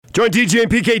Join DJ and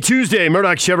PK Tuesday,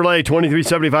 Murdoch Chevrolet,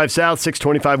 2375 South,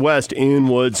 625 West in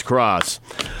Woods Cross.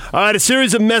 All right, a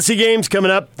series of messy games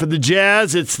coming up for the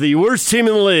Jazz. It's the worst team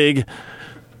in the league.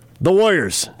 The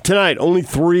Warriors, tonight, only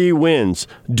 3 wins.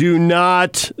 Do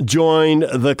not join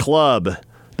the club.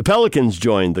 The Pelicans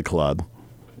joined the club.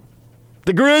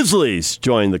 The Grizzlies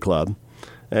joined the club.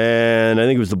 And I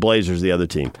think it was the Blazers, the other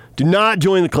team. Do not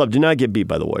join the club. Do not get beat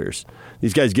by the Warriors.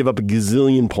 These guys give up a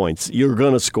gazillion points. You're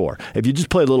going to score. If you just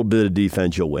play a little bit of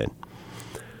defense, you'll win.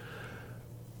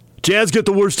 Jazz get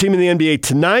the worst team in the NBA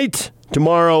tonight.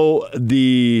 Tomorrow,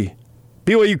 the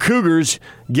BYU Cougars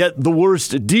get the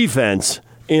worst defense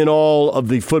in all of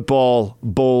the football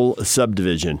bowl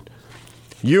subdivision.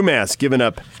 UMass giving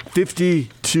up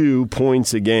 52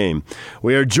 points a game.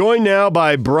 We are joined now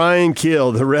by Brian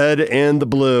Keel, the red and the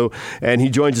blue, and he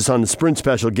joins us on the Sprint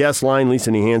Special guest line. Lease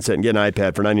any handset and get an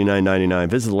iPad for $99.99.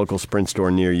 Visit the local Sprint store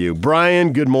near you.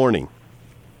 Brian, good morning.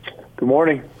 Good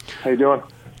morning. How you doing?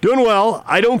 Doing well.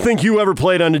 I don't think you ever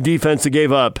played on a defense that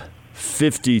gave up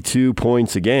 52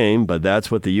 points a game, but that's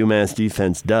what the UMass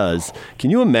defense does. Can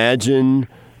you imagine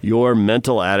your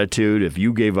mental attitude if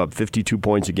you gave up 52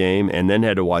 points a game and then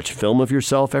had to watch film of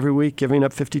yourself every week giving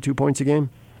up 52 points a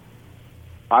game?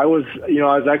 I was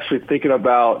actually thinking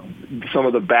about some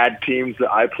of the bad teams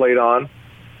that I played on.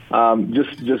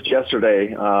 Just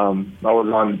yesterday, I was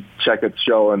on Checkett's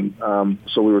show, and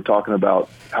so we were talking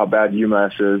about how bad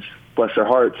UMass is, bless their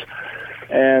hearts.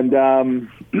 And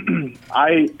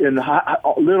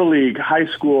Little League, high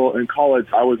school, and college,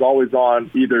 I was always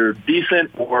on either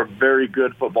decent or very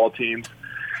good football teams.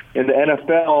 In the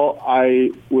NFL,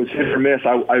 I was hit or miss.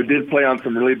 I did play on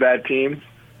some really bad teams.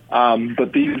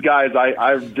 But these guys,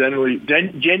 I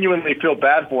genuinely feel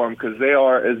bad for them because they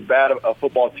are as bad a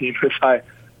football team as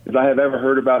I have ever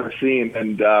heard about or seen.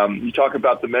 And you talk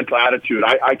about the mental attitude.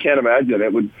 I can't imagine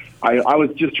it would. I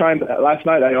was just trying to, last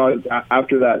night.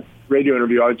 After that radio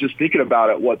interview, I was just thinking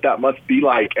about it, what that must be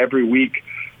like every week,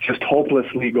 just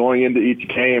hopelessly going into each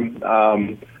game.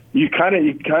 You kind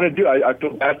of do. I feel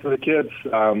bad for the kids.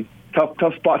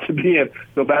 Tough spot to be in.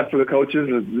 Feel bad for the coaches.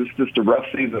 It's just a rough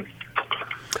season.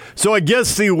 So I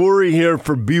guess the worry here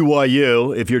for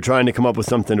BYU, if you're trying to come up with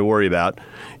something to worry about,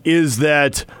 is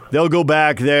that they'll go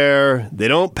back there, they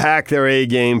don't pack their A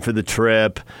game for the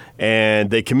trip, and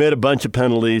they commit a bunch of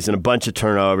penalties and a bunch of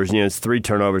turnovers. It's 3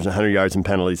 turnovers, 100 yards and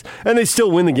penalties, and they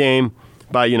still win the game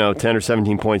by 10 or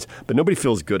 17 points, but nobody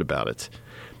feels good about it.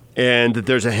 And that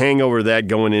there's a hangover of that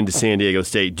going into San Diego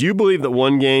State. Do you believe that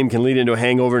one game can lead into a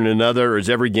hangover in another, or is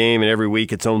every game and every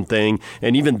week its own thing,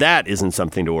 and even that isn't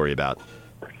something to worry about?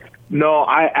 No,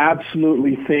 I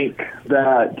absolutely think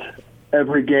that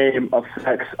every game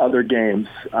affects other games.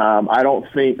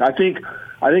 I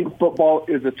think football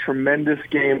is a tremendous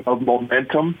game of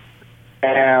momentum.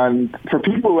 And for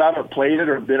people who haven't played it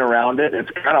or been around it,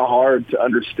 it's kind of hard to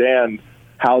understand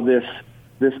how this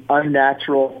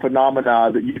unnatural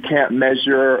phenomena that you can't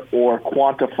measure or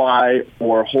quantify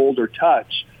or hold or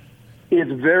touch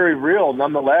is very real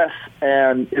nonetheless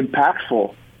and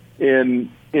impactful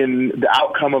in the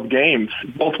outcome of games,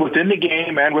 both within the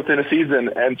game and within a season.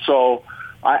 And so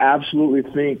I absolutely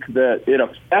think that it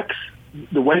affects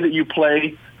the way that you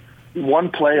play. One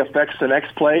play affects the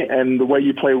next play, and the way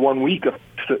you play one week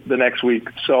affects the next week.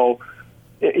 So,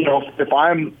 if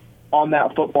I'm on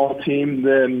that football team,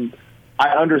 then I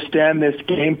understand this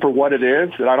game for what it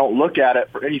is, and I don't look at it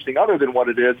for anything other than what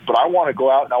it is, but I want to go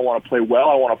out and I want to play well.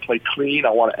 I want to play clean.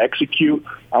 I want to execute.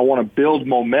 I want to build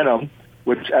momentum,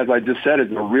 which, as I just said,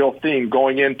 is a real thing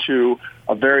going into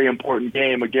a very important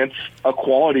game against a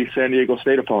quality San Diego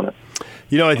State opponent.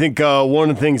 I think one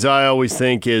of the things I always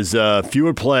think is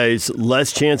fewer plays,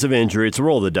 less chance of injury. It's a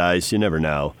roll of the dice. You never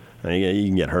know. You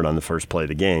can get hurt on the first play of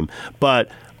the game. But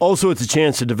also it's a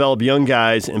chance to develop young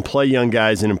guys and play young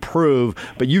guys and improve.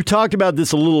 But you talked about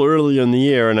this a little earlier in the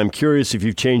year, and I'm curious if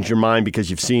you've changed your mind because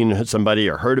you've seen somebody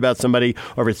or heard about somebody,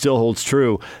 or if it still holds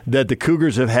true, that the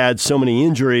Cougars have had so many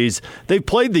injuries. They've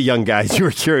played the young guys you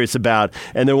were curious about,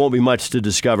 and there won't be much to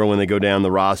discover when they go down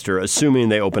the roster, assuming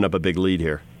they open up a big lead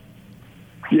here.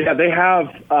 Yeah, they have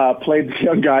played the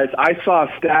young guys. I saw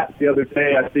a stat the other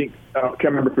day. I can't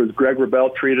remember if it was Greg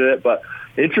Wrubell tweeted it, but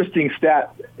interesting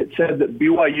stat. It said that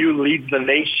BYU leads the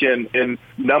nation in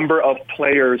number of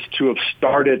players to have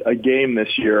started a game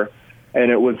this year,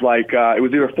 and it was it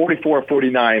was either 44 or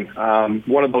 49.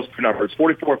 One of those two numbers,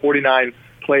 44 or 49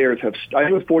 players have. I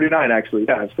think it was 49 actually.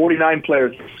 Yeah, it's 49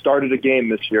 players have started a game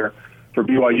this year for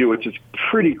BYU, which is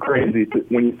pretty crazy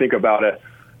when you think about it.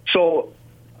 So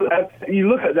you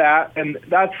look at that, and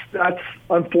that's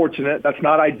unfortunate. That's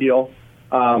not ideal.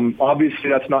 Obviously,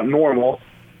 that's not normal.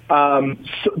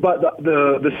 But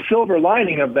the silver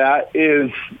lining of that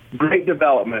is great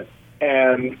development.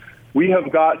 And we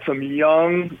have got some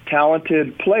young,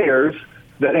 talented players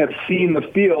that have seen the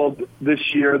field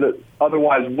this year that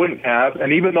otherwise wouldn't have.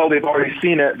 And even though they've already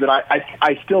seen it, that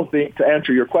I still think, to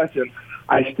answer your question,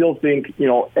 I still think,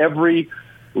 every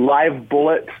live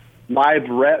bullet, live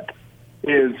rep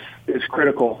is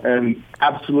critical and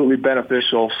absolutely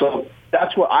beneficial. So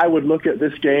that's what I would look at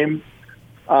this game.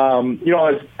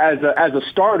 As a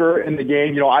starter in the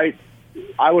game,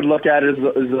 I would look at it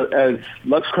as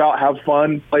let's crowd, have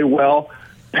fun, play well,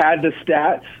 pad the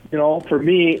stats. For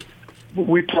me,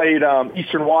 we played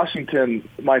Eastern Washington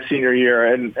my senior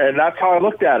year, and that's how I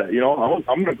looked at it. I'm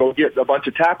going to go get a bunch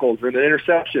of tackles and an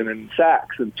interception and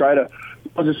sacks and try to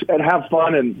and have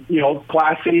fun and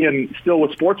classy and still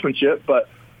with sportsmanship, but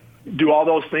do all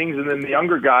those things. And then the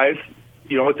younger guys,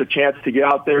 it's a chance to get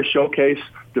out there, showcase,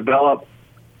 develop,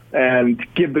 and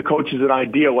give the coaches an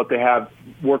idea what they have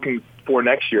working for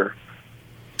next year.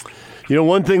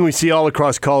 One thing we see all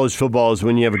across college football is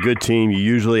when you have a good team, you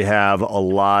usually have a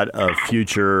lot of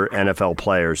future NFL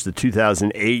players. The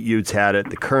 2008 Utes had it.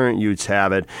 The current Utes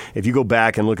have it. If you go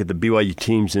back and look at the BYU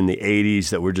teams in the 80s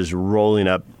that were just rolling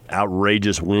up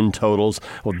outrageous win totals,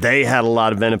 well, they had a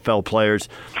lot of NFL players.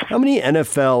 How many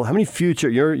future,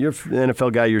 you're an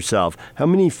NFL guy yourself, how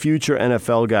many future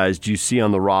NFL guys do you see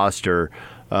on the roster?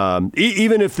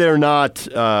 Even if they're not,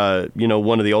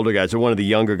 one of the older guys or one of the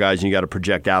younger guys, and you got to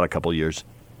project out a couple of years.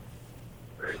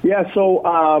 Yeah, so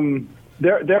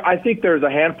I think there's a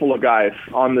handful of guys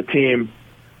on the team,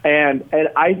 and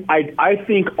I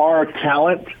think our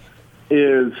talent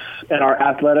is, and our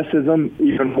athleticism,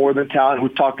 even more than talent.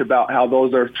 We've talked about how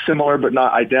those are similar but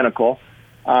not identical.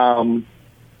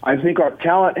 I think our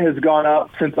talent has gone up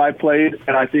since I played,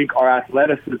 and I think our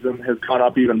athleticism has gone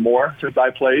up even more since I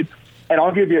played. And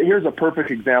I'll give you, here's a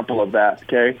perfect example of that,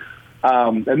 okay?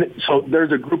 So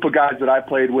there's a group of guys that I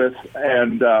played with,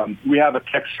 and we have a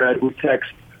text thread. We text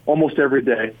almost every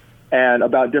day and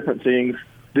about different things.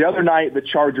 The other night, the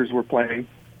Chargers were playing,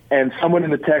 and someone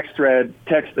in the text thread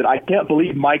texted, "I can't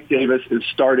believe Mike Davis is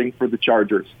starting for the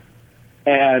Chargers."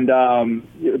 And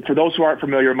for those who aren't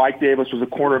familiar, Mike Davis was a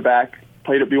cornerback,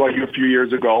 played at BYU a few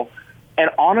years ago, and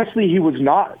honestly, he was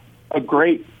not a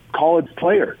great college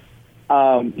player.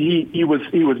 He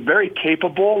was very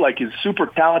capable, like he's super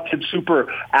talented,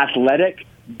 super athletic,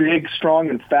 big, strong,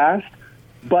 and fast,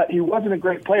 but he wasn't a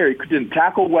great player. He didn't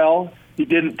tackle well. He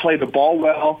didn't play the ball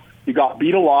well. He got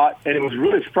beat a lot, and it was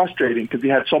really frustrating because he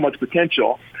had so much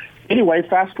potential. Anyway,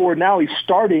 fast forward now, he's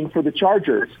starting for the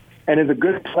Chargers and is a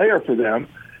good player for them.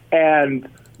 And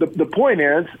the point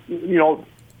is,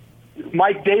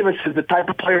 Mike Davis is the type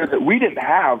of player that we didn't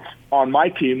have on my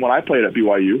team when I played at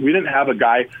BYU. We didn't have a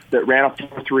guy that ran a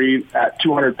 4.3 at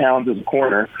 200 pounds as a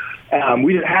corner.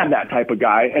 We didn't have that type of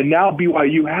guy, and now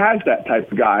BYU has that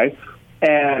type of guy.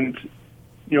 And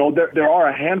there are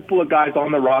a handful of guys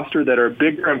on the roster that are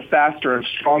bigger and faster and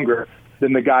stronger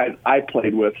than the guys I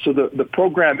played with. So the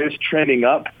program is trending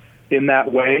up in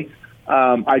that way.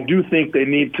 I do think they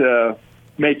need to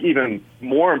make even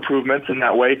more improvements in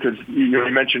that way because you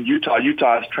mentioned Utah.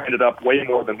 Utah has trended up way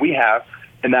more than we have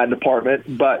in that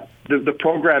department, but the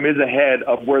program is ahead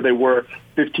of where they were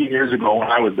 15 years ago when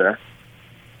I was there.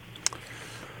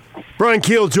 Brian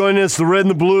Keel joining us, the Red and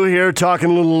the Blue here,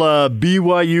 talking a little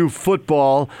BYU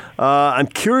football. I'm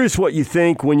curious what you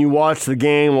think when you watch the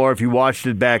game or if you watched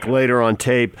it back later on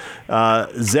tape.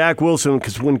 Zach Wilson,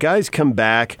 because when guys come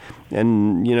back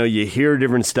and, you hear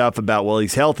different stuff about, well,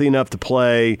 he's healthy enough to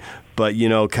play, but,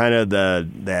 kind of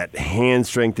that hand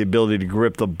strength, the ability to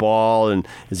grip the ball, and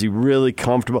is he really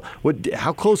comfortable?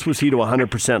 How close was he to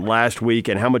 100% last week,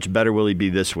 and how much better will he be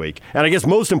this week? And I guess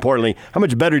most importantly, how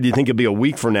much better do you think he'll be a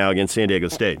week from now against San Diego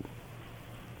State?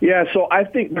 Yeah, so I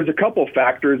think there's a couple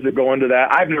factors that go into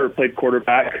that. I've never played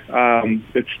quarterback.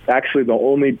 It's actually the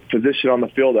only position on the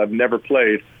field I've never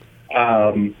played.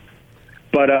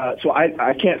 So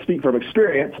I can't speak from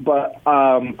experience, but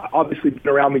obviously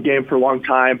been around the game for a long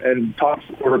time and talked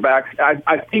to quarterbacks.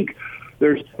 I think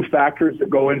there's two factors that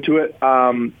go into it,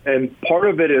 and part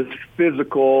of it is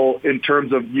physical in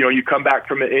terms of, you come back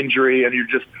from an injury and you're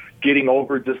just getting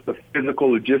over just the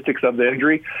physical logistics of the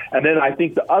injury. And then I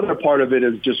think the other part of it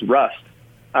is just rust.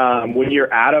 When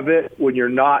you're out of it, when you're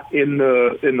not in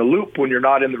the loop, when you're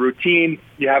not in the routine,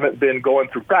 you haven't been going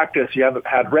through practice, you haven't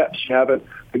had reps, you haven't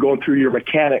been going through your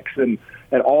mechanics and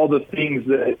all the things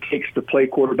that it takes to play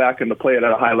quarterback and to play it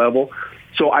at a high level.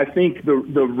 So I think the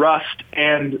rust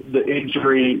and the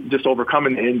injury, just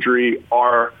overcoming the injury,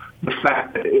 are the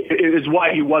fact that it is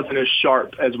why he wasn't as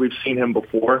sharp as we've seen him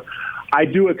before. I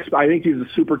think he's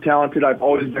super talented. I've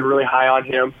always been really high on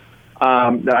him.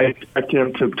 That I expect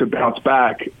him to bounce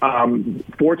back.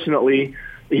 Fortunately,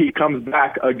 he comes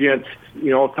back against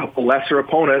a couple lesser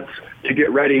opponents to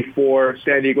get ready for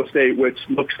San Diego State, which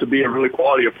looks to be a really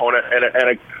quality opponent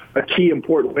and a key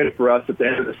important win for us at the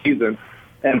end of the season.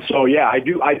 And so, yeah, I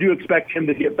do expect him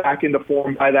to get back into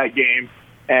form by that game.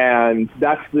 And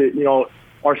that's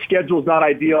our schedule's not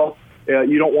ideal.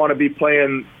 You don't want to be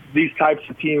playing these types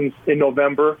of teams in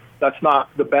November. That's not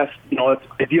the best.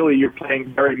 Ideally you're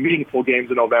playing very meaningful games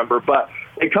in November, but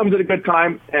it comes at a good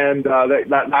time, and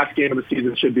that last game of the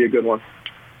season should be a good one.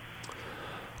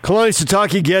 Kalani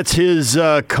Sitake gets his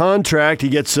contract. He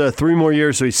gets 3 more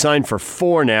years, so he's signed for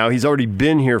 4 now. He's already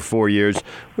been here 4 years.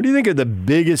 What do you think are the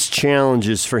biggest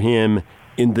challenges for him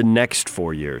in the next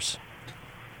 4 years?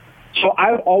 So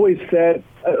I've always said,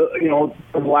 for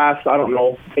the last,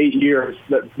 8 years,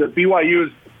 that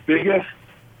BYU's biggest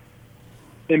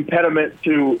impediment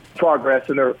to progress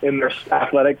in their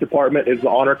athletic department is the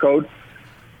honor code.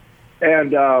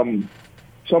 And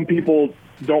some people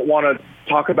don't want to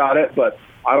talk about it, but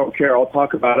I don't care. I'll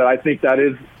talk about it. I think that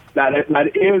is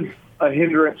a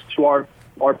hindrance to our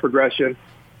progression,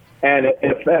 and it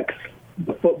affects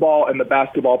the football and the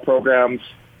basketball programs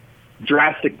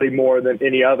drastically more than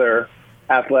any other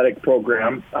athletic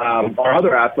program. Our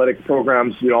other athletic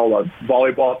programs,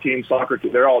 volleyball team, soccer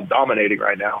team, they're all dominating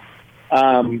right now.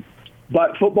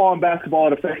 But football and basketball,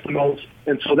 it affects the most,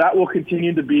 and so that will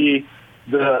continue to be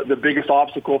the biggest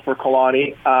obstacle for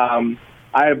Kalani.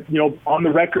 I have, on the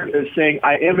record as saying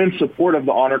I am in support of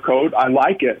the honor code. I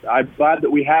like it. I'm glad that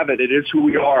we have it. It is who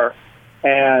we are.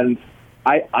 And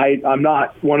I'm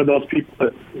not one of those people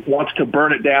that wants to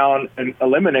burn it down and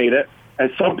eliminate it, as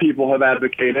some people have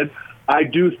advocated. I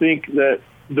do think that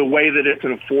the way that it's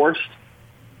enforced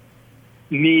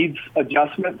needs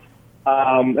adjustment.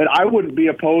 And I wouldn't be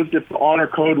opposed if the honor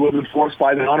code was enforced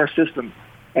by the honor system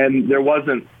and there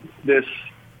wasn't this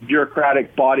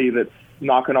bureaucratic body that's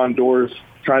knocking on doors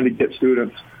trying to get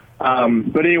students.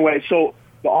 But anyway, so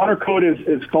the honor code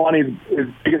is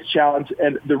Kalani's biggest challenge,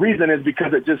 and the reason is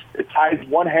because it ties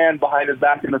one hand behind his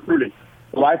back in recruiting.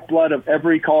 The lifeblood of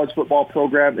every college football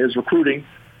program is recruiting,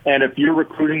 and if you're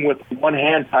recruiting with one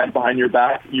hand tied behind your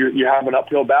back, you have an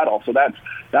uphill battle. So that's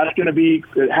going to be,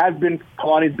 it has been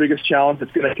Kalani's biggest challenge.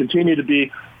 It's going to continue to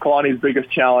be Kalani's biggest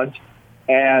challenge,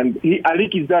 and I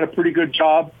think he's done a pretty good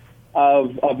job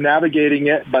of navigating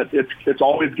it, but it's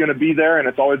always going to be there, and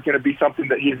it's always going to be something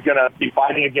that he's going to be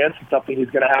fighting against and something he's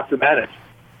going to have to manage.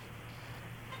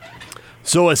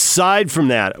 So aside from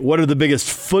that, what are the biggest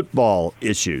football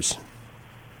issues?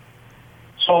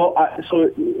 So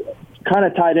kind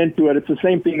of tied into it, it's the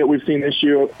same thing that we've seen this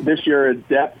year is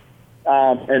depth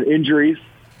and injuries.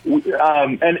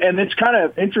 And it's kind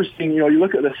of interesting, you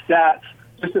look at the stats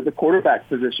just at the quarterback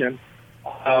position.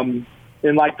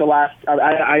 In like the last,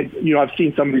 I've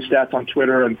seen some of these stats on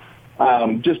Twitter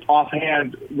and just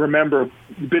offhand remember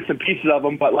bits and pieces of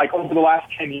them. But like over the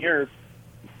last 10 years,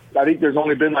 I think there's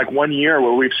only been like 1 year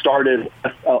where we've started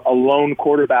a lone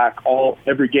quarterback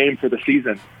every game for the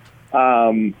season.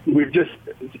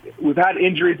 We've had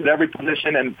injuries at every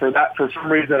position, and for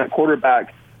some reason, a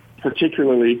quarterback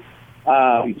particularly.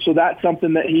 So that's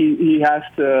something that he has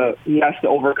to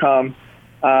overcome.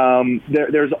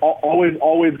 There's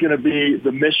always going to be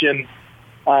the mission.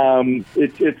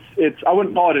 It's I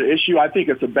wouldn't call it an issue. I think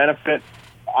it's a benefit.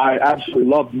 I absolutely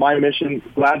love my mission.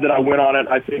 Glad that I went on it.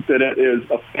 I think that it is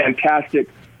a fantastic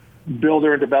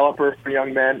builder and developer for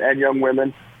young men and young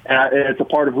women, and it's a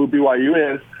part of who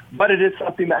BYU is. But it is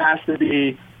something that has to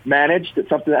be managed. It's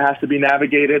something that has to be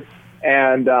navigated,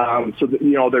 and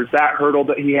there's that hurdle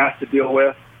that he has to deal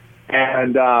with.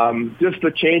 And just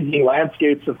the changing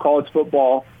landscapes of college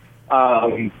football,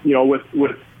 with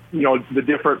the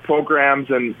different programs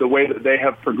and the way that they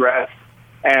have progressed,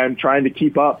 and trying to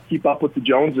keep up with the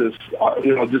Joneses,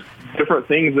 just different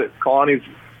things that Kalani's.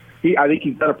 I think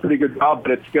he's done a pretty good job,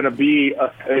 but it's going to be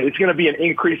an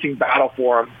increasing battle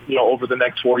for him, over the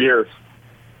next 4 years.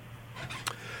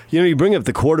 You bring up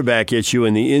the quarterback issue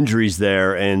and the injuries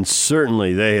there, and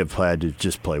certainly they have had to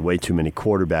just play way too many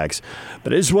quarterbacks.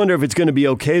 But I just wonder if it's going to be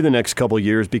okay the next couple of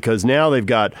years, because now they've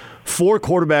got 4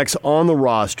 quarterbacks on the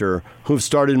roster who've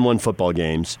started and won football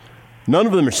games. None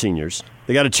of them are seniors.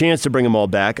 They got a chance to bring them all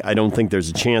back. I don't think there's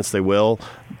a chance they will.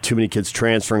 Too many kids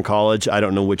transfer in college. I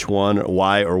don't know which one, or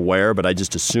why, or where, but I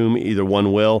just assume either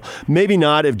one will. Maybe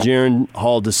not if Jaren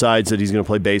Hall decides that he's going to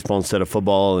play baseball instead of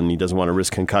football and he doesn't want to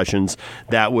risk concussions.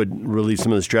 That would relieve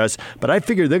some of the stress. But I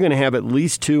figure they're going to have at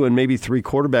least 2 and maybe 3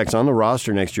 quarterbacks on the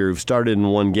roster next year who've started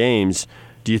and won games.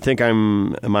 Do you think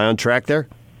am I on track there?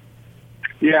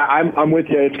 Yeah, I'm with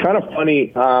you. It's kind of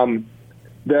funny.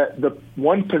 The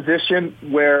one position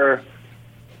where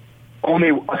only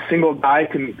a single guy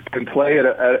can play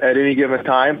at any given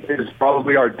time is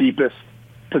probably our deepest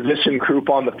position group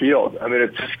on the field. I mean,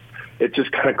 it's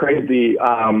just kind of crazy.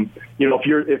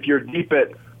 If you're deep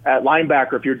at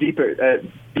linebacker, if you're deep at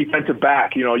defensive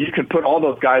back, you can put all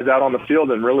those guys out on the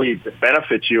field and really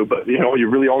benefit you. But you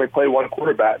really only play one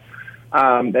quarterback.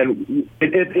 And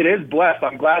it is blessed.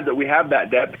 I'm glad that we have that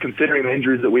depth, considering the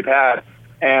injuries that we've had.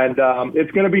 And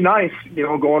it's going to be nice,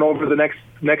 going over the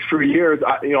next few years.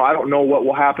 I don't know what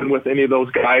will happen with any of those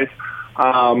guys.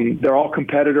 They're all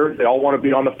competitors. They all want to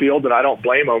be on the field, and I don't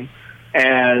blame them.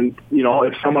 And,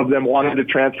 if some of them wanted to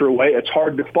transfer away, it's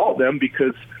hard to fault them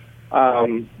because,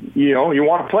 you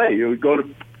want to play. You go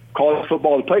to college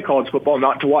football to play college football,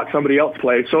 not to watch somebody else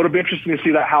play. So it'll be interesting to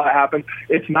see how that happens.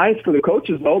 It's nice for the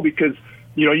coaches, though, because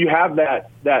you have that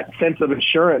sense of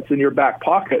insurance in your back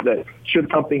pocket that should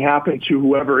something happen to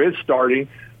whoever is starting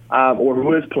or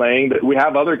who is playing, that we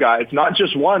have other guys, not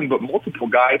just one, but multiple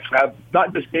guys who have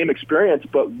not just game experience,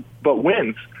 but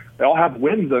wins. They all have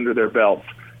wins under their belts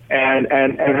and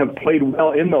have played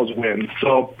well in those wins.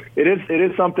 So it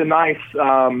is something nice.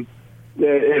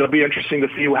 It'll be interesting to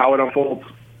see how it unfolds.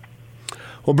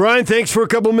 Well, Brian, thanks for a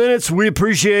couple minutes. We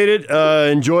appreciate it.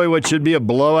 Enjoy what should be a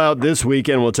blowout this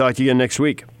weekend. We'll talk to you again next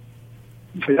week.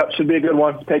 Yep, should be a good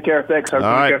one. Take care. Thanks. Have a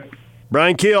good weekend.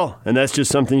 Brian Keel, and that's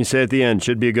just something you say at the end.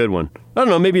 Should be a good one. I don't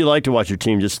know. Maybe you like to watch your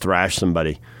team just thrash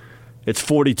somebody. It's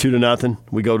 42-0.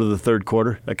 We go to the third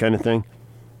quarter, that kind of thing.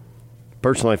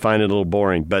 Personally, I find it a little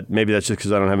boring, but maybe that's just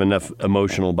because I don't have enough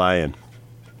emotional buy-in.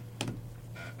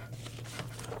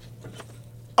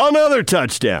 Another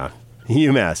touchdown.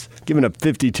 UMass giving up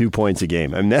 52 points a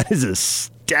game. I mean, that is a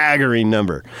staggering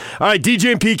number. All right,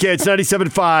 DJ and PK, it's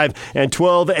 97.5 and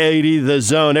 1280 The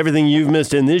Zone. Everything you've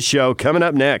missed in this show coming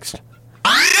up next.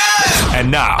 And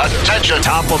now, attention,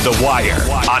 top of the wire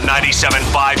on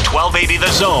 97.5, 1280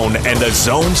 The Zone and The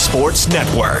Zone Sports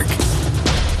Network.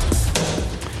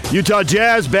 Utah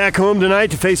Jazz back home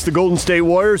tonight to face the Golden State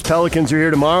Warriors. Pelicans are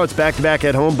here tomorrow. It's back-to-back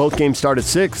at home. Both games start at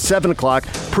 7 o'clock.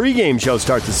 Pre-game show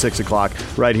starts at 6 o'clock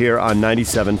right here on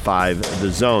 97.5 The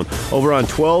Zone. Over on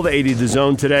 1280 The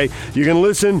Zone today, you're going to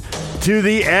listen to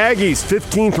the Aggies,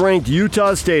 15th-ranked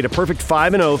Utah State, a perfect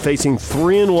 5-0, facing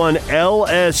 3-1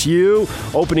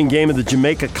 LSU. Opening game of the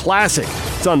Jamaica Classic.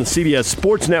 It's on the CBS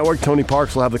Sports Network. Tony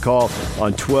Parks will have the call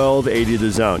on 1280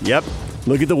 The Zone. Yep,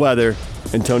 look at the weather.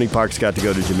 And Tony Parks got to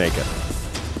go to Jamaica.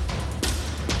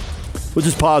 We'll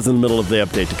just pause in the middle of the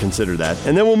update to consider that.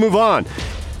 And then we'll move on.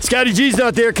 Scotty G's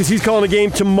not there because he's calling a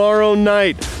game tomorrow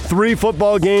night. 3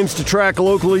 football games to track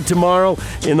locally tomorrow.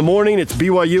 In the morning, it's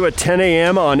BYU at 10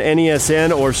 a.m. on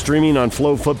NESN or streaming on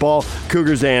Flow Football.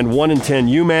 Cougars and 1-10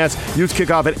 UMass. Utes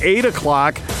kick off at 8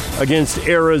 o'clock against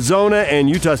Arizona, and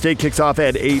Utah State kicks off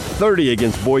at 8:30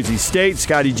 against Boise State.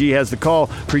 Scotty G has the call.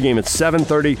 Pregame at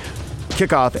 7:30.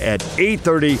 Kickoff at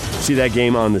 8:30. See that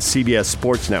game on the CBS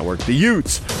Sports Network. The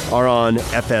Utes are on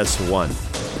FS1.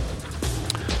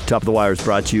 Top of the Wire is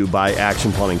brought to you by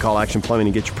Action Plumbing. Call Action Plumbing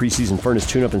and get your preseason furnace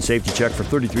tune-up and safety check for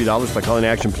 $33 by calling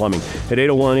Action Plumbing at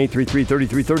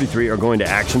 801-833-3333 or going to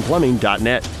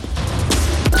actionplumbing.net.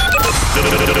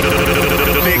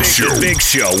 The Big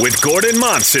Show with Gordon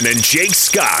Monson and Jake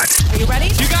Scott. Are you ready?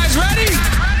 You guys ready?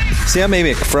 Sam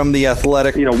Amick from The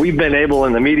Athletic. We've been able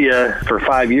in the media for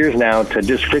 5 years now to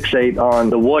just fixate on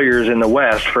the Warriors in the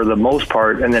West for the most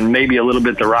part, and then maybe a little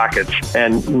bit the Rockets.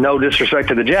 And no disrespect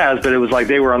to the Jazz, but it was like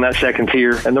they were on that second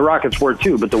tier, and the Rockets were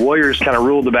too. But the Warriors kind of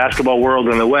ruled the basketball world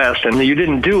in the West, and you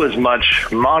didn't do as much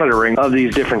monitoring of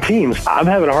these different teams. I'm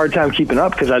having a hard time keeping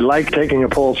up because I like taking a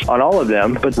pulse on all of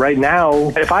them. But right now,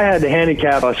 if I had to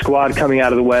handicap a squad coming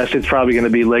out of the West, it's probably going to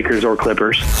be Lakers or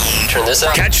Clippers. Turn this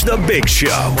up. Catch The Big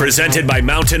Show, presented by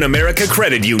Mountain America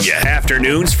Credit Union.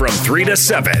 Afternoons from 3 to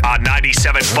 7 on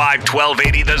 97.5,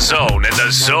 1280 The Zone and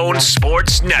The Zone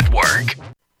Sports Network.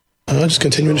 Just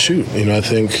continuing to shoot. I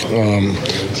think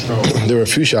there were a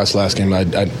few shots last game I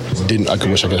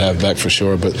wish I could have back for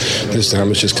sure, but this time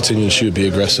it's just continue to shoot, be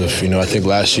aggressive. I think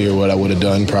last year what I would have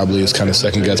done probably is kind of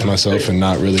second guess myself and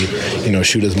not really,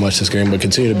 shoot as much this game, but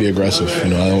continue to be aggressive.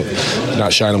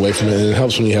 Not shying away from it. And it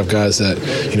helps when you have guys that,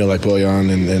 like Bojan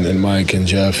and Mike and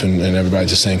Jeff and everybody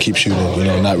just saying keep shooting.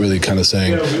 Not really kind of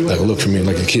saying like look for me,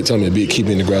 like keep telling me to keep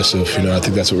being aggressive. I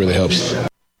think that's what really helps.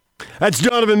 That's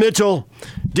Donovan Mitchell.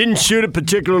 Didn't shoot it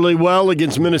particularly well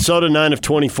against Minnesota, 9 of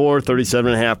 24,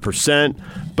 37.5%.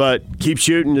 But keep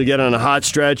shooting to get on a hot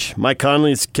stretch. Mike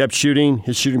Conley's kept shooting.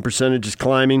 His shooting percentage is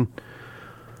climbing.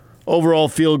 Overall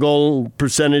field goal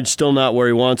percentage still not where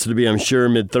he wants it to be, I'm sure,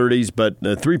 mid-30s. But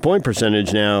the three-point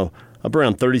percentage now up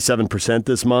around 37%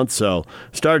 this month, so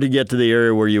started to get to the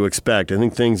area where you expect. I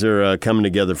think things are coming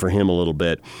together for him a little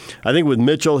bit. I think with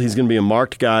Mitchell, he's going to be a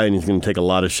marked guy, and he's going to take a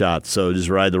lot of shots, so just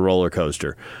ride the roller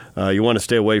coaster. You want to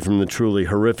stay away from the truly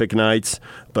horrific nights,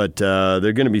 but there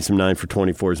are going to be some 9 for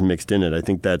 24s mixed in it. I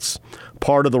think that's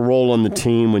part of the role on the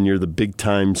team when you're the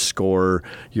big-time scorer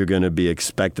you're going to be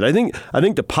expected. I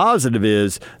think the positive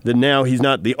is that now he's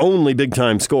not the only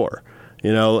big-time scorer.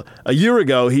 You know, a year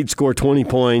ago, he'd score 20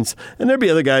 points, and there'd be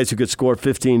other guys who could score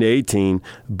 15 to 18,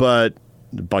 but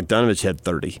Bogdanovich had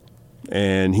 30,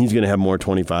 and he's going to have more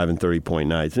 25 and 30-point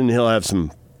nights, and he'll have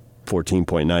some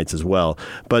 14-point nights as well.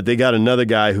 But they got another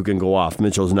guy who can go off.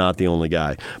 Mitchell's not the only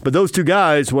guy. But those two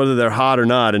guys, whether they're hot or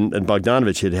not, and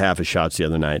Bogdanovich hit half his shots the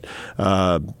other night,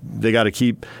 they got to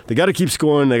keep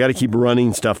scoring. They got to keep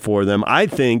running stuff for them. I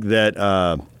think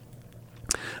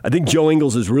Joe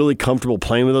Ingles is really comfortable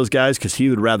playing with those guys because he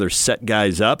would rather set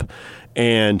guys up.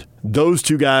 And those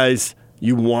two guys,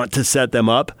 you want to set them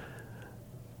up.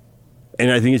 And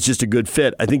I think it's just a good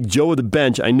fit. I think Joe with the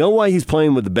bench, I know why he's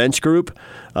playing with the bench group.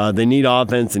 They need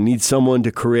offense. They need someone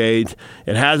to create.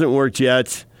 It hasn't worked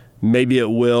yet. Maybe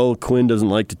it will. Quinn doesn't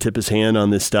like to tip his hand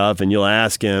on this stuff, and you'll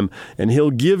ask him, and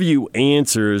he'll give you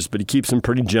answers, but he keeps them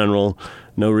pretty general.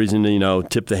 No reason to,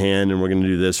 tip the hand, and we're going to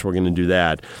do this, we're going to do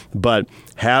that. But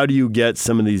how do you get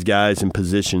some of these guys in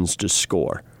positions to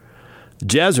score? The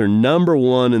Jazz are number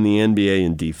one in the NBA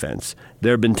in defense.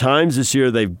 There have been times this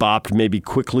year they've bopped maybe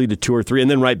quickly to 2 or 3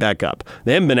 and then right back up.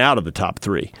 They haven't been out of the top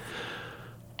 3.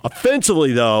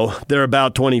 Offensively, though, they're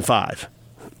about 25.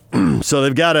 So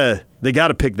they got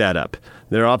to pick that up.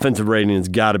 Their offensive rating has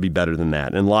got to be better than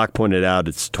that. And Locke pointed out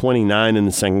it's 29 in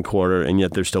the second quarter, and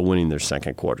yet they're still winning their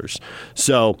second quarters.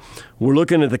 So we're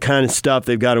looking at the kind of stuff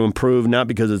they've got to improve, not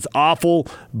because it's awful,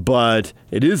 but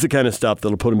it is the kind of stuff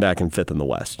that'll put them back in 5th in the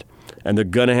West. And they're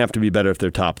going to have to be better if they're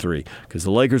top 3 because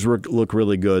the Lakers look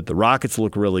really good. The Rockets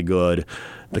look really good.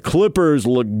 The Clippers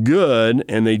look good,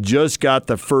 and they just got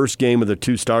the first game of their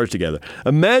 2 stars together.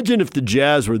 Imagine if the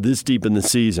Jazz were this deep in the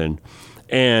season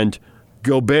and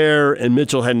Gobert and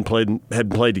Mitchell hadn't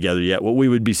played together yet, what we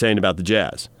would be saying about the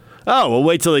Jazz. Oh, well,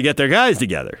 wait till they get their guys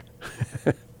together.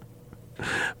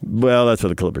 Well, that's what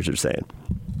the Clippers are saying.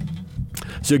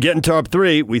 So getting top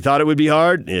 3, we thought it would be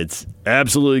hard. It's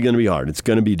absolutely going to be hard. It's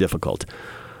going to be difficult.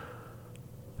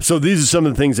 So these are some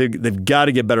of the things they've got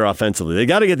to get better offensively. They've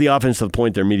got to get the offense to the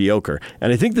point they're mediocre.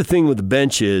 And I think the thing with the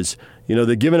bench is,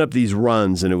 they're giving up these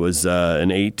runs, and it was an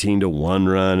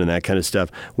 18-1 run and that kind of stuff.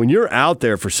 When you're out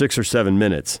there for 6 or 7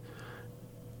 minutes,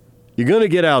 you're going to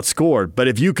get outscored. But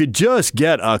if you could just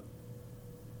get a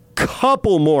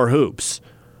couple more hoops,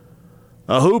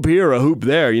 a hoop here, a hoop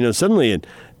there, suddenly and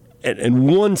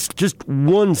just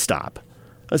one stop.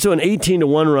 So an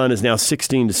 18-1 run is now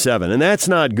 16-7, and that's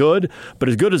not good. But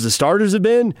as good as the starters have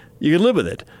been, you can live with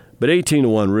it. But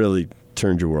 18-1 really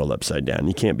turned your world upside down.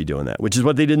 You can't be doing that, which is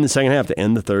what they did in the second half to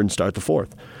end the third and start the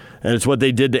fourth. And it's what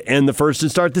they did to end the first and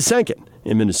start the second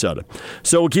in Minnesota.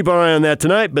 So we'll keep our eye on that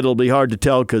tonight, but it'll be hard to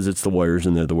tell because it's the Warriors,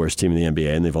 and they're the worst team in the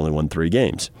NBA, and they've only won 3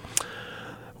 games.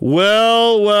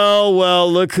 Well,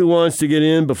 look who wants to get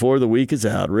in before the week is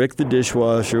out. Rick the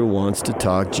dishwasher wants to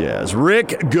talk Jazz.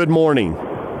 Rick, good morning.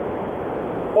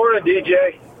 Morning,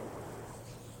 DJ.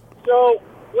 So,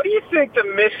 what do you think the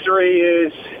mystery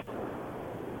is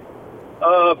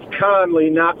of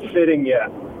Conley not fitting yet?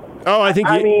 Oh, I think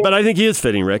he is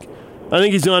fitting, Rick. I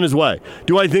think he's on his way.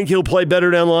 Do I think he'll play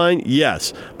better down the line?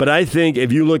 Yes. But I think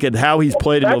if you look at how he's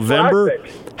played in November,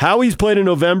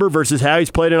 versus how he's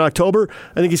played in October,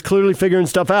 I think he's clearly figuring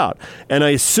stuff out. And I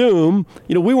assume,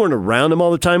 we weren't around him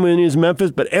all the time when he was in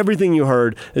Memphis, but everything you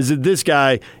heard is that this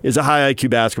guy is a high IQ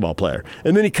basketball player.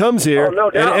 And then he comes here,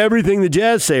 and everything the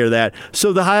Jazz say are that.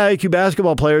 So the high IQ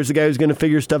basketball player is the guy who's going to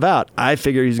figure stuff out. I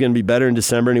figure he's going to be better in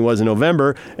December than he was in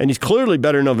November, and he's clearly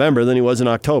better in November than he was in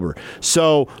October.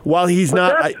 So while he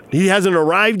hasn't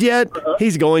arrived yet,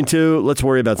 he's going to. Let's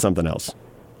worry about something else.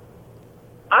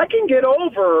 I can get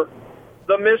over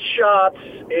the missed shots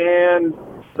and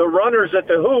the runners at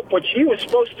the hoop, which he was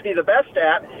supposed to be the best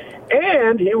at,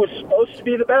 and he was supposed to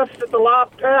be the best at the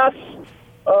lob pass,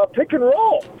 pick and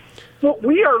roll. But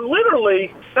we are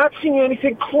literally not seeing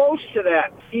anything close to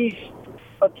that. He's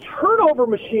a turnover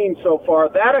machine so far.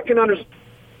 That I can understand.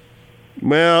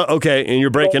 Well, okay, and you're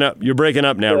breaking up. You're breaking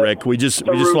up now, Rick. We just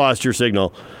lost your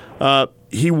signal.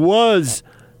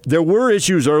 There were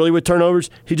issues early with turnovers.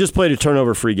 He just played a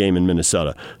turnover-free game in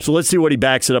Minnesota. So let's see what he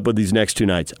backs it up with these next 2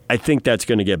 nights. I think that's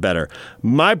going to get better.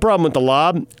 My problem with the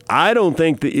lob, I don't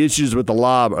think the issues with the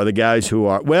lob are the guys who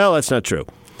are – well, that's not true.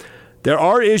 There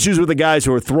are issues with the guys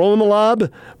who are throwing the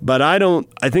lob, but I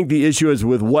think the issue is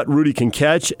with what Rudy can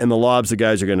catch and the lobs the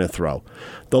guys are going to throw.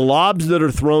 The lobs that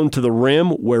are thrown to the rim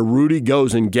where Rudy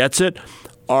goes and gets it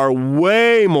are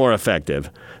way more effective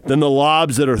than the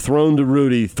lobs that are thrown to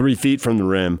Rudy 3 feet from the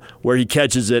rim where he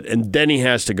catches it and then he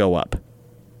has to go up.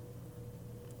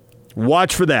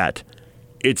 Watch for that.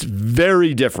 It's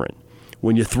very different.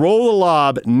 When you throw the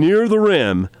lob near the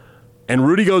rim and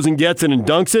Rudy goes and gets it and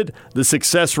dunks it, the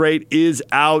success rate is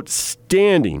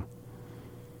outstanding.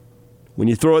 When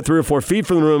you throw it 3 or 4 feet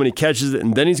from the rim and he catches it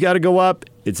and then he's got to go up,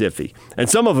 it's iffy. And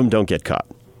some of them don't get caught.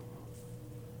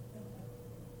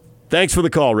 Thanks for the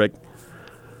call, Rick.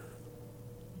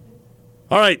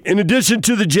 All right, in addition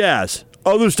to the Jazz,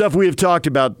 other stuff we have talked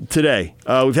about today.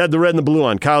 We've had the red and the blue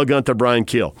on, Kyle Gunther, Brian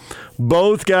Keel.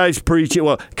 Both guys preaching.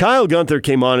 Well, Kyle Gunther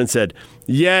came on and said,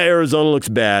 yeah, Arizona looks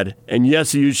bad, and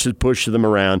yes, you should push them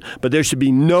around, but there should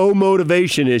be no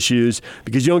motivation issues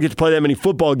because you don't get to play that many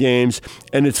football games,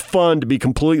 and it's fun to be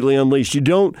completely unleashed.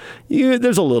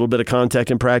 There's a little bit of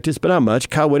contact in practice, but not much.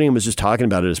 Kyle Whittingham was just talking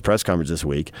about it at his press conference this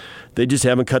week. They just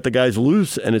haven't cut the guys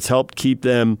loose, and it's helped keep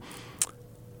them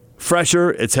fresher.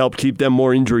 It's helped keep them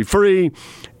more injury-free.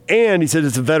 And he said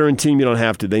it's a veteran team. You don't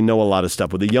have to. They know a lot of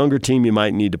stuff. With a younger team, you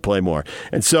might need to play more.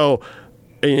 And so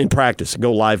in practice,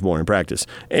 go live more in practice.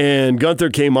 And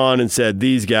Gunther came on and said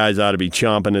these guys ought to be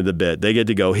chomping at the bit. They get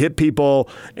to go hit people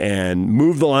and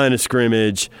move the line of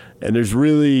scrimmage. And there's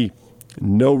really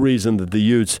no reason that the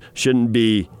Utes shouldn't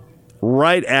be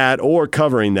right at or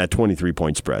covering that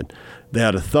 23-point spread. They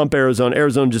had to thump Arizona.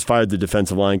 Arizona just fired the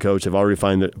defensive line coach. They've already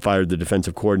fired the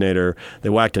defensive coordinator. They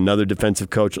whacked another defensive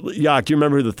coach. Yak, do you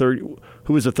remember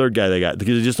who was the third guy they got?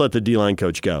 Because they just let the D-line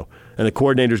coach go. And the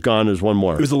coordinator's gone. There's one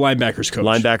more. It was the linebackers coach.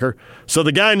 Linebacker. So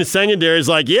the guy in the secondary is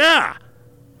like, yeah,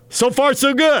 so far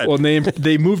so good. Well,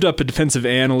 they moved up a defensive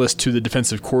analyst to the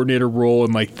defensive coordinator role,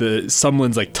 and like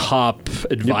Sumlin's like top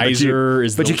advisor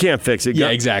but you can't fix it.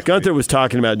 Yeah, exactly. Gunther was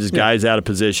talking about just guys out of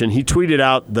position. He tweeted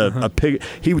out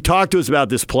he talked to us about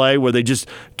this play where they just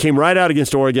came right out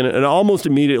against Oregon and almost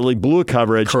immediately blew a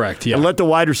coverage. Correct. Yeah. And let the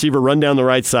wide receiver run down the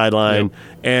right sideline,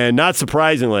 and not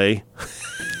surprisingly.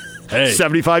 Hey,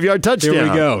 75-yard touchdown. There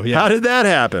we go. Yeah. How did that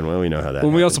happen? Well, we know how that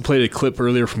happened. We also played a clip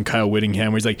earlier from Kyle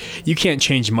Whittingham where he's like, you can't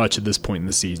change much at this point in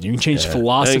the season. You can change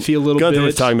philosophy a little bit. Gunther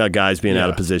was talking about guys being out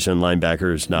of position,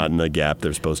 linebackers not in the gap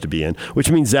they're supposed to be in, which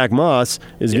means Zach Moss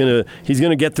is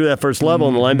gonna get through that first level,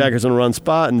 and the linebacker's going to run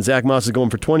spot, and Zach Moss is going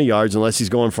for 20 yards unless he's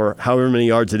going for however many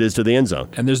yards it is to the end zone.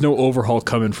 And there's no overhaul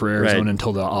coming for Arizona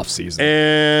until the offseason.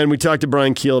 And we talked to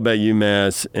Brian Keel about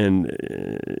UMass, and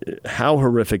how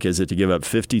horrific is it to give up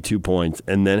 52 points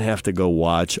and then have to go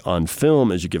watch on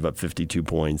film as you give up 52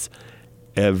 points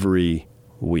every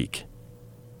week.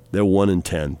 They're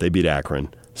 1-10. They beat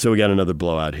Akron. So we got another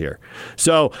blowout here.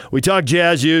 So we talk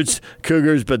Jazz, Utes,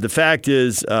 Cougars, but the fact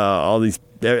is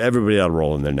everybody ought to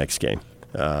roll in their next game.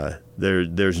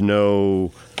 There's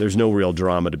no real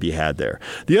drama to be had there.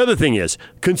 The other thing is,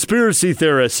 conspiracy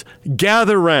theorists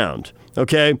gather round.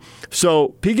 Okay,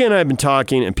 so PK and I have been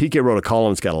talking, and PK wrote a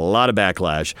column that's got a lot of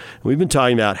backlash. We've been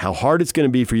talking about how hard it's going to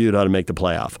be for Utah to make the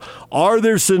playoff. Are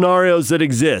there scenarios that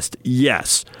exist?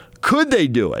 Yes. Could they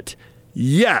do it?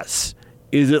 Yes.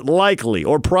 Is it likely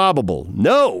or probable?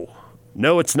 No.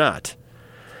 No, it's not.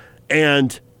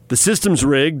 And the system's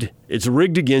rigged. It's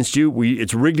rigged against you.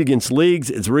 It's rigged against leagues.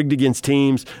 It's rigged against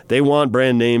teams. They want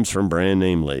brand names from brand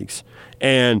name leagues.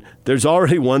 And there's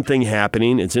already one thing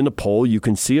happening. It's in the poll. You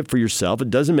can see it for yourself. It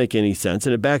doesn't make any sense,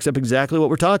 and it backs up exactly what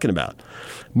we're talking about.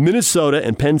 Minnesota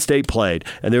and Penn State played,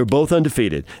 and they were both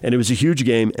undefeated, and it was a huge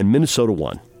game, and Minnesota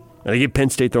won. And they gave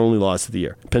Penn State their only loss of the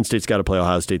year. Penn State's got to play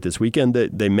Ohio State this weekend.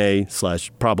 They may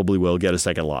 / probably will get a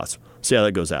second loss. See how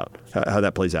that goes out, how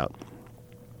that plays out.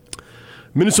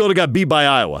 Minnesota got beat by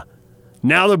Iowa.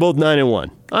 Now they're both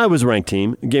 9-1. Iowa's a ranked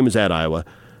team. The game was at Iowa.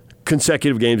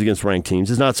 Consecutive games against ranked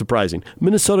teams is not surprising.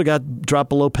 Minnesota got dropped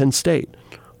below Penn State.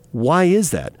 Why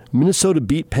is that? Minnesota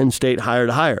beat Penn State higher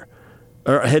to higher,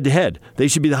 or head to head. They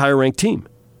should be the higher ranked team,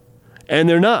 and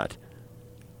they're not.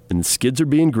 And the skids are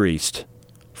being greased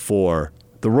for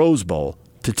the Rose Bowl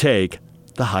to take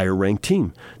the higher ranked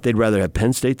team. They'd rather have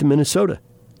Penn State than Minnesota.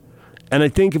 And I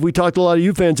think if we talked to a lot of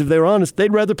U fans, if they were honest,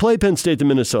 they'd rather play Penn State than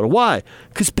Minnesota. Why?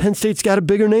 Because Penn State's got a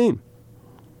bigger name.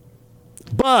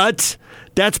 But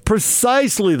that's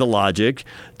precisely the logic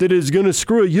that is going to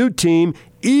screw a Ute team,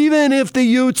 even if the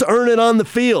Utes earn it on the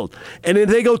field. And if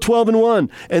they go 12-1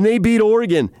 and they beat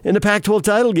Oregon in the Pac-12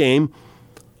 title game,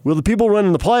 will the people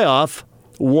running the playoff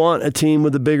want a team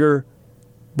with a bigger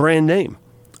brand name?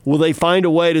 will they find a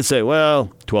way to say,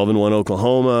 well, 12-1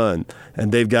 Oklahoma,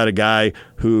 and they've got a guy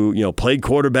who played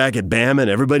quarterback at Bama, and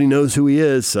everybody knows who he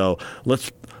is. So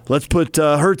let's put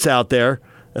Hurts out there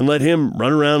and let him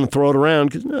run around and throw it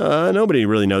around because nobody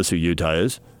really knows who Utah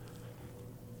is.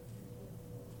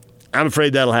 I'm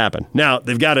afraid that'll happen. Now,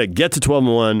 they've got to get to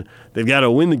 12-1. They've got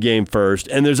to win the game first,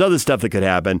 and there's other stuff that could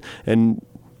happen. And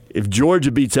if Georgia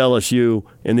beats LSU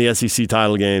in the SEC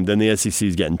title game, then the SEC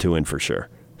is getting 2 in for sure.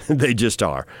 They just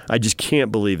are. I just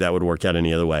can't believe that would work out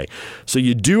any other way. So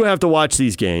you do have to watch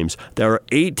these games. There are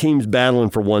 8 teams battling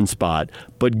for one spot,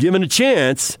 but given a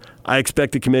chance, I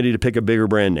expect the committee to pick a bigger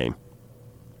brand name.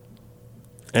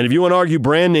 And if you want to argue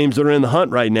brand names that are in the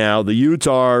hunt right now, the Utes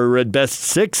are at best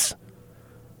 6.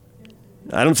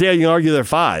 I don't see how you can argue they're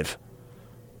 5.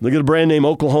 Look at a brand name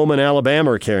Oklahoma and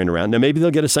Alabama are carrying around. Now, maybe they'll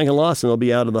get a second loss and they'll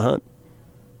be out of the hunt.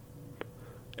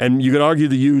 And you could argue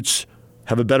the Utes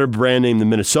have a better brand name than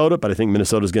Minnesota, but I think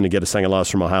Minnesota's going to get a second loss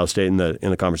from Ohio State in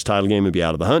the conference title game and be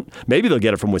out of the hunt. Maybe they'll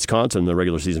get it from Wisconsin in the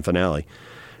regular season finale.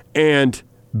 And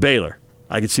Baylor.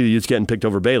 I could see the Utes getting picked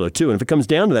over Baylor, too. And if it comes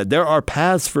down to that, there are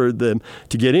paths for them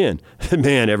to get in.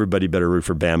 Man, everybody better root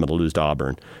for Bama to lose to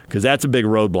Auburn because that's a big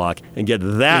roadblock, and get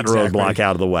that roadblock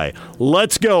out of the way.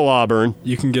 Let's go, Auburn.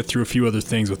 You can get through a few other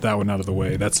things with that one out of the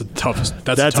way. That's a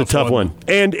tough one.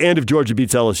 And if Georgia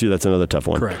beats LSU, that's another tough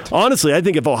one. Correct. Honestly, I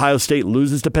think if Ohio State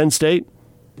loses to Penn State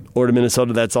or to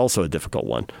Minnesota, that's also a difficult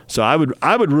one. So I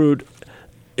would root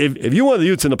if you want the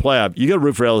Utes in the playoff, you got to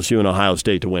root for LSU and Ohio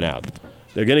State to win out.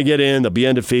 They're going to get in. They'll be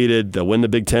undefeated. They'll win the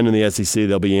Big Ten and the SEC.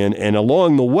 They'll be in. And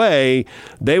along the way,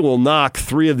 they will knock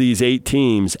 3 of these 8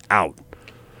 teams out.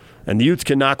 And the Utes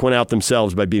can knock one out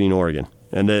themselves by beating Oregon.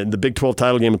 And the Big 12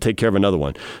 title game will take care of another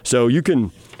one. So you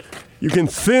can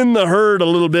thin the herd a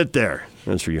little bit there.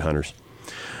 That's for you hunters.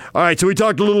 All right, so we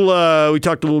talked a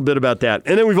little bit about that.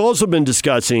 And then we've also been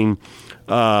discussing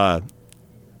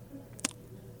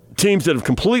teams that have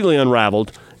completely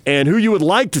unraveled and who you would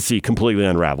like to see completely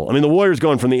unravel. I mean, the Warriors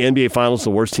going from the NBA Finals, the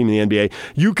worst team in the NBA.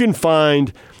 You can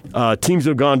find teams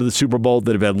that have gone to the Super Bowl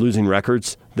that have had losing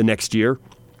records the next year.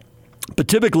 But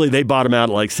typically, they bottom out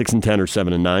at like 6-10 or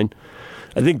 7-9.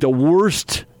 I think the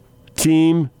worst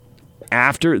team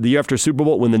after the year after Super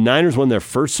Bowl, when the Niners won their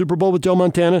first Super Bowl with Joe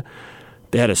Montana,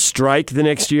 they had a strike the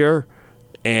next year,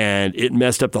 and it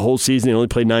messed up the whole season. They only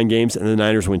played 9 games, and the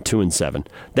Niners went 2-7.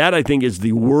 That, I think, is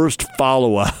the worst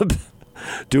follow-up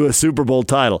to a Super Bowl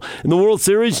title. In the World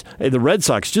Series, the Red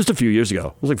Sox, just a few years ago,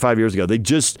 it was like 5 years ago,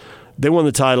 they won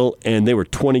the title, and they were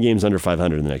 20 games under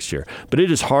 500 the next year. But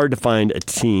it is hard to find a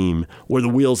team where the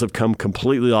wheels have come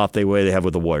completely off the way they have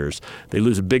with the Warriors. They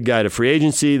lose a big guy to free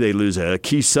agency, they lose a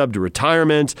key sub to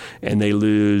retirement, and they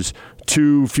lose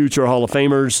 2 future Hall of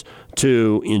Famers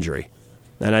to injury.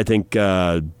 And I think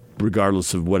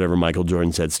regardless of whatever Michael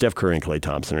Jordan said, Steph Curry and Klay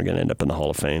Thompson are going to end up in the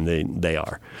Hall of Fame. They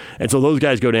are. And so those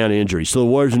guys go down to injury. So the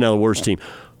Warriors are now the worst team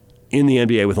in the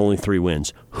NBA with only 3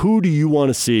 wins. Who do you want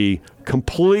to see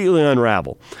completely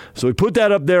unravel? So we put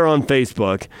that up there on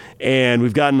Facebook, and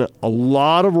we've gotten a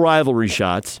lot of rivalry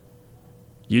shots.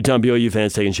 Utah and BYU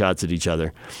fans taking shots at each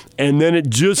other. And then it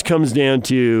just comes down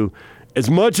to,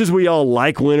 as much as we all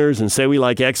like winners and say we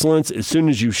like excellence, as soon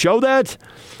as you show that,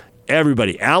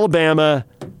 everybody, Alabama,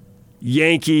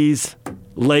 Yankees,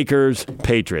 Lakers,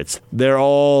 Patriots, they're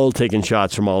all taking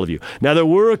shots from all of you. Now, there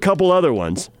were a couple other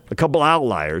ones, a couple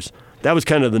outliers. That was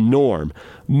kind of the norm.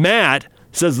 Matt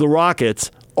says the Rockets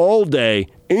all day,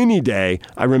 any day.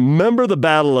 I remember the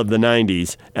battle of the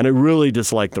 90s, and I really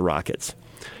dislike the Rockets.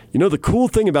 You know, the cool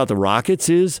thing about the Rockets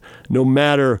is no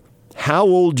matter how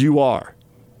old you are,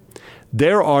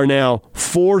 there are now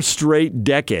 4 straight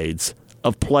decades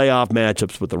of playoff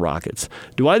matchups with the Rockets.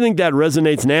 Do I think that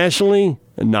resonates nationally?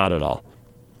 Not at all.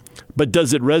 But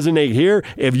does it resonate here?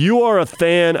 If you are a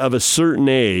fan of a certain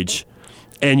age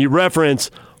and you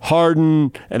reference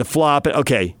Harden and a flop,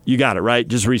 okay, you got it, right?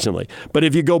 Just recently. But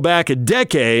if you go back a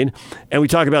decade and we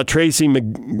talk about Tracy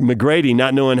McGrady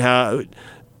not knowing how,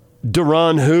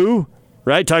 Duran who,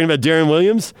 right? Talking about Darren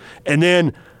Williams. And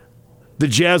then the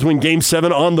Jazz win Game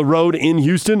 7 on the road in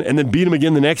Houston and then beat them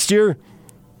again the next year.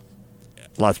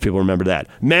 Lots of people remember that.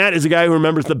 Matt is a guy who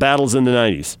remembers the battles in the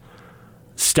 90s.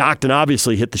 Stockton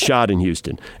obviously hit the shot in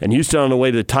Houston. And Houston on the way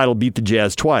to the title beat the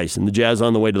Jazz twice. And the Jazz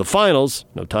on the way to the finals,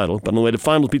 no title, but on the way to the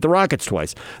finals beat the Rockets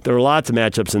twice. There were lots of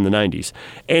matchups in the 90s.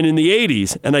 And in the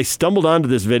 80s, and I stumbled onto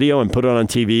this video and put it on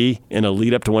TV in a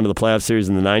lead up to one of the playoff series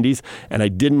in the 90s, and I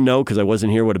didn't know because I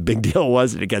wasn't here what a big deal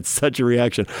was, and it got such a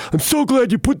reaction. I'm so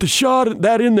glad you put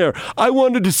that in there. I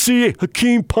wanted to see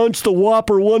Hakeem punch the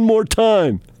Whopper one more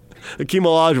time. Hakeem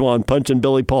Olajuwon punching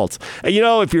Billy Pulse. And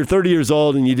if you're 30 years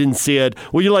old and you didn't see it,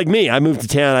 well, you're like me. I moved to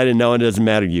town. I didn't know, and it doesn't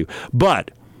matter to you.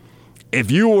 But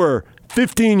if you were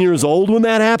 15 years old when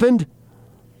that happened,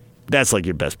 that's like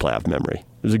your best playoff memory.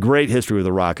 There's a great history with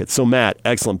the Rockets. So, Matt,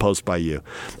 excellent post by you.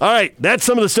 All right, that's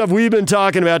some of the stuff we've been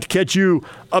talking about to catch you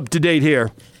up to date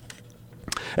here.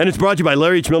 And it's brought to you by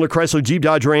Larry H. Miller, Chrysler, Jeep,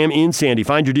 Dodge, Ram in Sandy.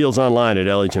 Find your deals online at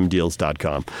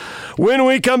LHMdeals.com. When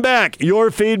we come back,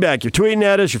 your feedback, you're tweeting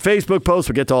at us, your Facebook posts.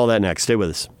 We'll get to all that next. Stay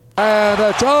with us. And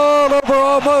it's all over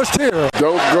almost here.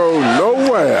 Don't go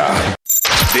nowhere.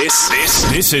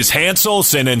 This is Hans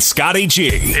Olsen and Scotty G.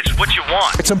 It's what you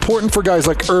want. It's important for guys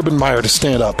like Urban Meyer to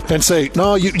stand up and say,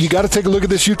 no, you got to take a look at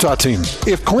this Utah team.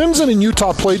 If Clemson and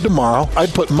Utah played tomorrow,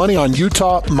 I'd put money on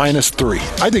Utah -3.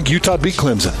 I think Utah beat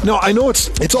Clemson. No, I know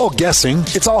it's all guessing.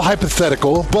 It's all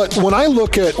hypothetical. But when I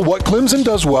look at what Clemson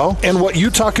does well and what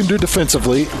Utah can do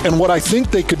defensively and what I think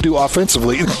they could do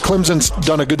offensively, Clemson's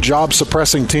done a good job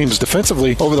suppressing teams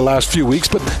defensively over the last few weeks,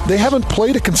 but they haven't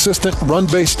played a consistent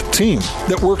run-based team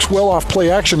that works well off play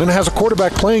action and has a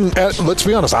quarterback playing at, let's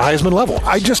be honest, a Heisman level.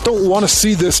 I just don't want to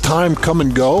see this time come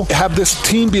and go, have this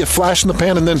team be a flash in the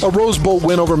pan, and then a Rose Bowl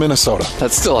win over Minnesota.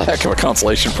 That's still a heck of a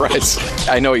consolation prize.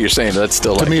 I know what you're saying, but that's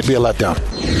still to me, it'd be a letdown.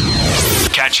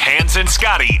 Catch Hans and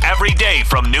Scotty every day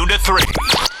from noon to 3.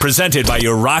 Presented by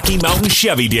your Rocky Mountain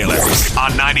Chevy dealers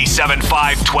on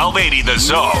 97.5 1280 The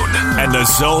Zone and The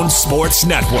Zone Sports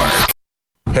Network.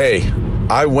 Hey,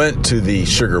 I went to the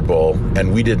Sugar Bowl,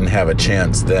 and we didn't have a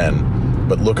chance then.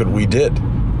 But look what we did.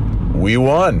 We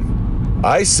won.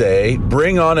 I say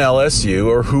bring on LSU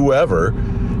or whoever,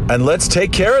 and let's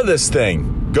take care of this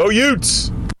thing. Go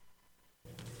Utes!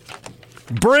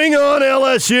 Bring on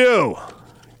LSU!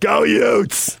 Go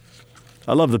Utes!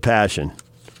 I love the passion.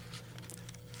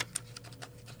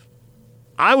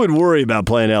 I would worry about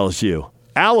playing LSU.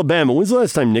 Alabama, when's the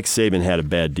last time Nick Saban had a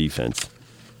bad defense?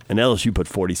 And LSU put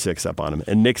 46 up on him.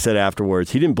 And Nick said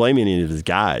afterwards, he didn't blame any of his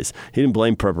guys. He didn't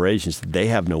blame preparations. They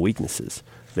have no weaknesses.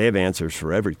 They have answers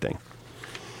for everything.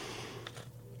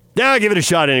 Yeah, give it a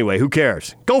shot anyway. Who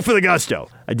cares? Go for the gusto.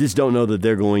 I just don't know that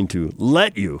they're going to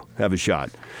let you have a shot.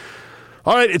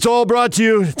 All right, it's all brought to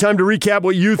you. Time to recap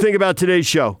what you think about today's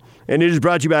show. And it is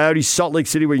brought to you by Audi Salt Lake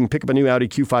City, where you can pick up a new Audi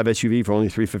Q5 SUV for only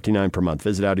 $359 per month.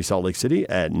 Visit Audi Salt Lake City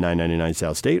at 999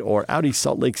 South State or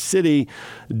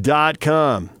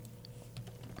AudiSaltLakeCity.com.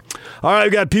 All right,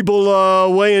 we've got people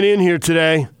weighing in here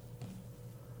today.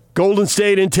 Golden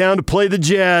State in town to play the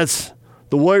Jazz.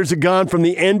 The Warriors have gone from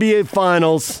the NBA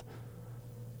Finals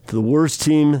to the worst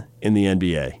team in the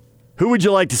NBA. Who would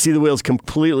you like to see the wheels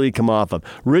completely come off of?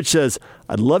 Rich says,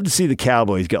 I'd love to see the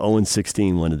Cowboys go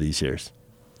 0-16 one of these years.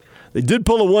 They did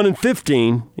pull a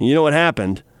 1-15, and you know what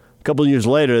happened? A couple of years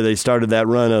later, they started that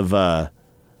run of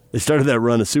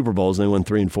Super Bowls, and they won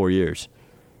 3 in 4 years.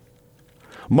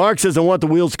 Mark says, I want the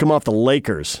wheels to come off the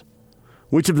Lakers.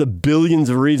 Which of the billions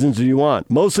of reasons do you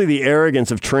want? Mostly the arrogance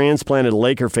of transplanted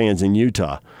Laker fans in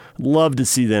Utah. I'd love to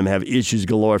see them have issues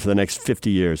galore for the next 50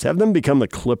 years. Have them become the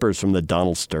Clippers from the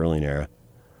Donald Sterling era.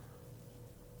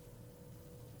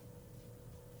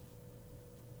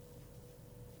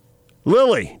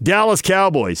 Lily, Dallas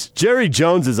Cowboys. Jerry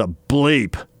Jones is a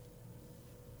bleep.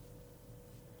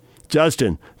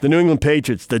 Justin, the New England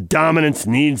Patriots. The dominance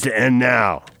needs to end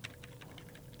now.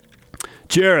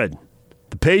 Jared,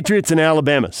 the Patriots in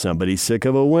Alabama. Somebody's sick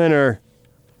of a winner.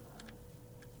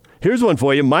 Here's one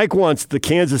for you. Mike wants the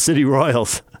Kansas City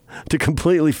Royals to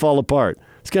completely fall apart.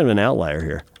 It's kind of an outlier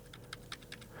here.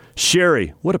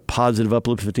 Sherry, what a positive,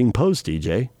 uplifting post,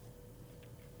 DJ.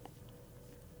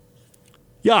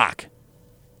 Yuck.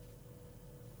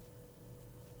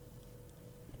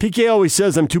 PK always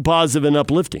says I'm too positive and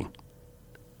uplifting.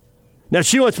 Now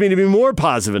she wants me to be more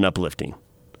positive and uplifting.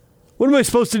 What am I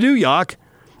supposed to do, Yuck?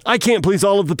 I can't please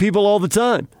all of the people all the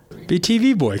time. Be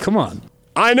TV boy, come on.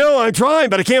 I know, I'm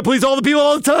trying, but I can't please all the people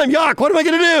all the time. Yuck, what am I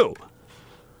going to do?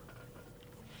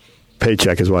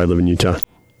 Paycheck is why I live in Utah.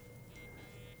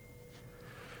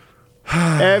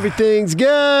 Everything's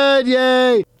good,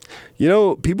 yay. You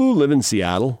know, people who live in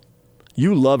Seattle,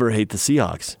 you love or hate the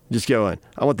Seahawks. Just go in.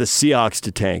 I want the Seahawks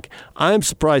to tank. I'm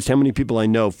surprised how many people I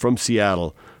know from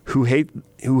Seattle who hate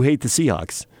the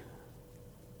Seahawks.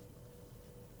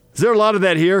 Is there a lot of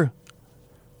that here?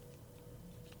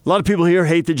 A lot of people here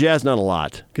hate the Jazz? Not a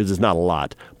lot, because it's not a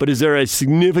lot. But is there a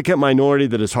significant minority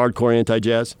that is hardcore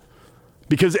anti-Jazz?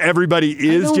 Because everybody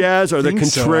is Jazz? Are there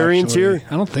contrarians here?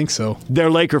 I don't think so.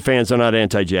 They're Laker fans. They're not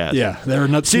anti-Jazz. Yeah, they're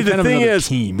not. See, the thing is,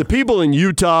 team. The people in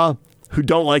Utah who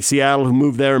don't like Seattle, who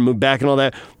moved there and moved back and all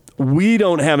that, we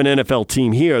don't have an NFL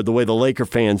team here the way the Laker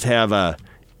fans have a...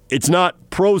 It's not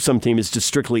pro some team, it's just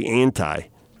strictly anti.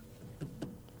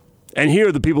 And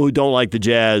here, the people who don't like the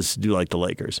Jazz do like the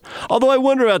Lakers. Although I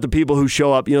wonder about the people who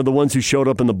show up, the ones who showed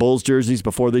up in the Bulls jerseys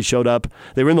before they showed up.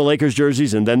 They were in the Lakers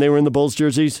jerseys, and then they were in the Bulls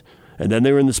jerseys, and then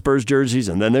they were in the Spurs jerseys,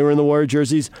 and then they were in the Warrior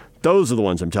jerseys. Those are the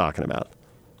ones I'm talking about.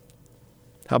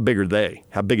 How big are they?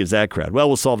 How big is that crowd? Well,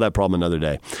 we'll solve that problem another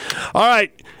day. All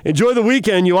right. Enjoy the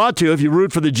weekend. You ought to if you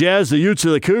root for the Jazz, the Utes, or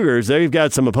the Cougars. They've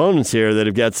got some opponents here that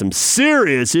have got some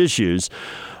serious issues.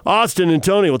 Austin and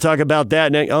Tony, we'll talk about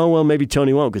that next. Oh, well, maybe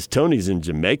Tony won't because Tony's in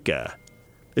Jamaica.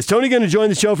 Is Tony going to join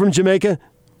the show from Jamaica?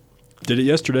 Did it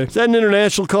yesterday. Is that an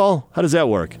international call? How does that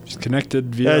work? Just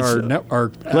connected via our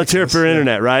network. Let's hear it for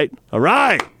internet, right? All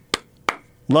right.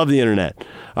 Love the internet.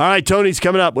 All right, Tony's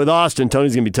coming up with Austin.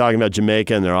 Tony's going to be talking about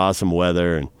Jamaica and their awesome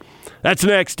weather. And that's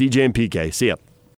next. DJ and PK. See ya.